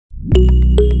Great.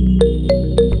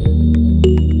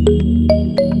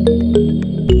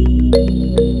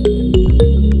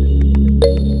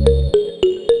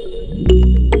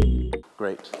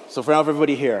 So for now,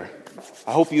 everybody here,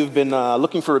 I hope you've been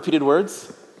looking for repeated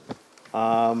words.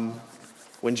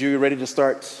 When you're ready to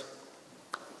start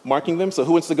marking them, so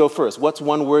who wants to go first? What's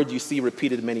one word you see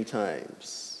repeated many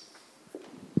times?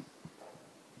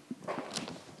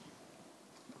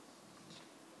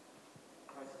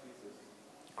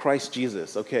 Christ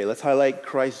Jesus. Okay, let's highlight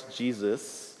Christ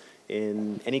Jesus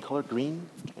in any color, green,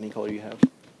 any color you have.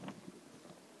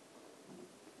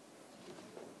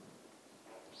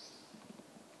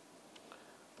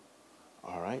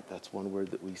 All right, that's one word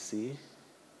that we see.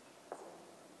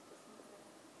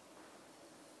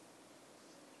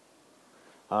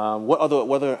 What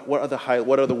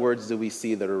other words do we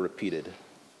see that are repeated?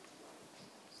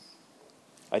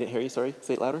 I didn't hear you, sorry.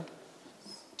 Say it louder.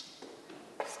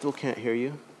 Still can't hear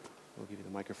you. We'll give you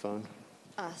the microphone.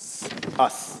 Us.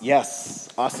 Us, yes.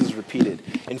 Us is repeated.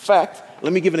 In fact,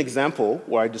 let me give an example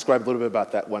where I describe a little bit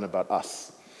about that one about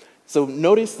us. So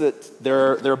notice that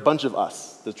there are a bunch of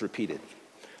us that's repeated.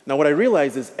 Now what I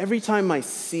realize is every time I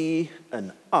see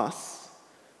an us,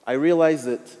 I realize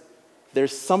that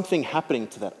there's something happening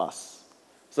to that us.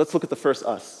 So let's look at the first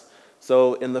us.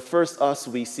 So in the first us,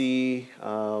 we see,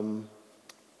 where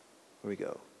we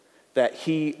go, that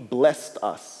he blessed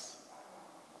us.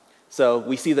 So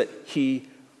we see that he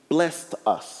blessed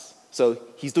us. So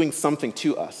he's doing something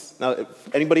to us. Now,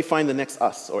 anybody find the next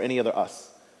us or any other us?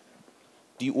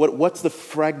 What's the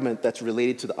fragment that's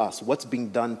related to the us? What's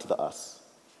being done to the us?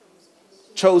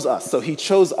 Chose us. So he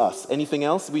chose us. Anything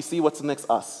else we see? What's the next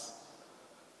us?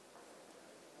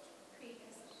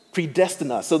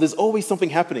 Predestined us. So there's always something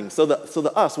happening. So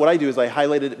the us, what I do is I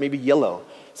highlighted it maybe yellow.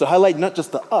 So highlight not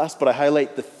just the us, but I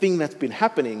highlight the thing that's been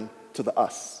happening to the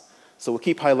us. So we'll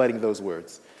keep highlighting those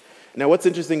words. Now what's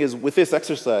interesting is with this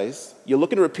exercise, you're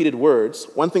looking at repeated words.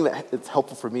 One thing that's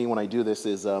helpful for me when I do this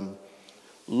is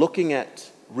looking at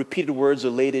repeated words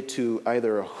related to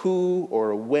either a who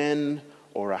or a when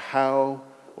or a how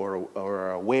or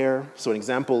a where. So an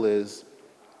example is,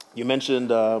 you mentioned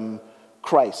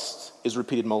Christ is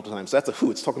repeated multiple times. So that's a who,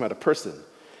 it's talking about a person.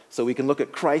 So we can look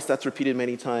at Christ, that's repeated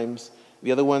many times.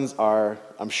 The other ones are,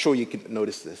 I'm sure you can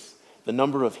notice this, the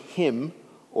number of him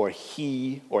or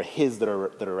he or his that are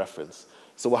referenced.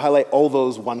 So we'll highlight all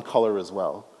those one color as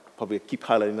well. Probably keep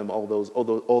highlighting them, all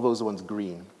those ones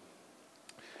green.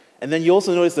 And then you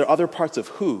also notice there are other parts of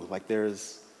who, like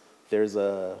there's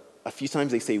a few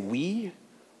times they say we,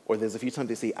 or there's a few times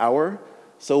they say our.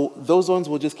 So those ones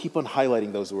we'll just keep on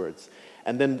highlighting those words.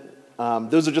 And then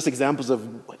those are just examples of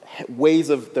ways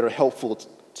that are helpful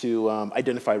to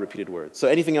identify repeated words. So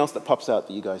anything else that pops out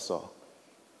that you guys saw?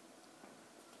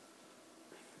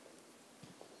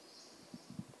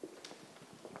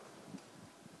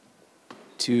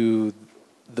 To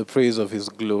the praise of his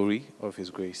glory, of his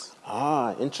grace.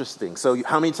 Ah, interesting. So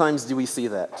how many times do we see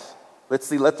that?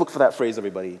 Let's look for that phrase,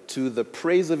 everybody. To the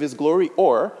praise of his glory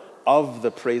or of the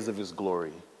praise of his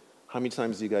glory. How many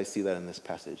times do you guys see that in this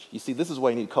passage? You see, this is why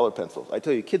you need color pencils. I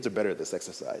tell you, kids are better at this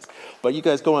exercise. But you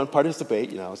guys go on,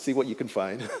 participate, see what you can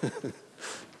find.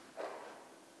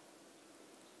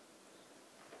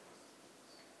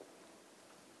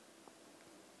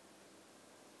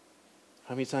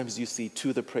 How many times do you see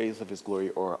to the praise of his glory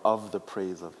or of the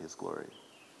praise of his glory?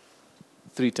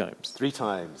 3 times. 3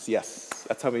 times, yes.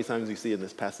 That's how many times we see in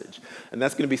this passage. And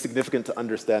that's going to be significant to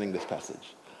understanding this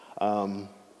passage.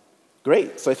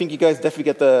 Great. So I think you guys definitely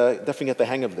get the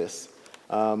hang of this.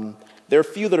 There are a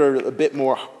few that are a bit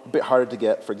harder to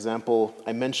get. For example,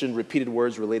 I mentioned repeated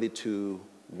words related to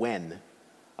when.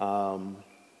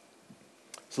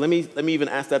 So let me even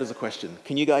ask that as a question.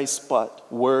 Can you guys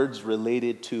spot words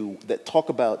related to that talk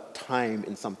about time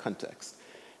in some context?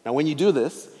 Now, when you do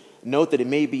this, note that it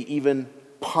may be even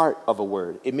part of a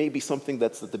word. It may be something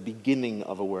that's at the beginning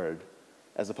of a word,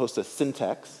 as opposed to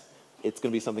syntax. It's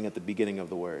going to be something at the beginning of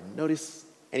the word. Notice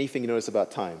anything you notice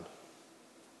about time.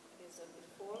 There's a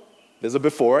before. There's a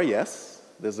before, yes.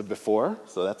 There's a before,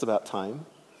 so that's about time.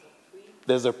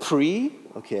 There's a pre,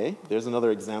 okay. There's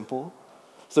another example.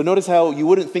 So notice how you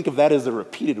wouldn't think of that as a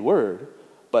repeated word,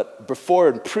 but before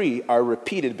and pre are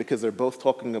repeated because they're both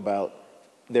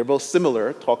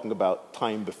similar, talking about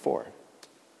time before.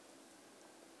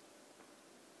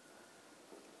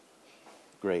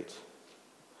 Great.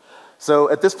 So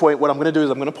at this point, what I'm going to do is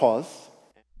I'm going to pause.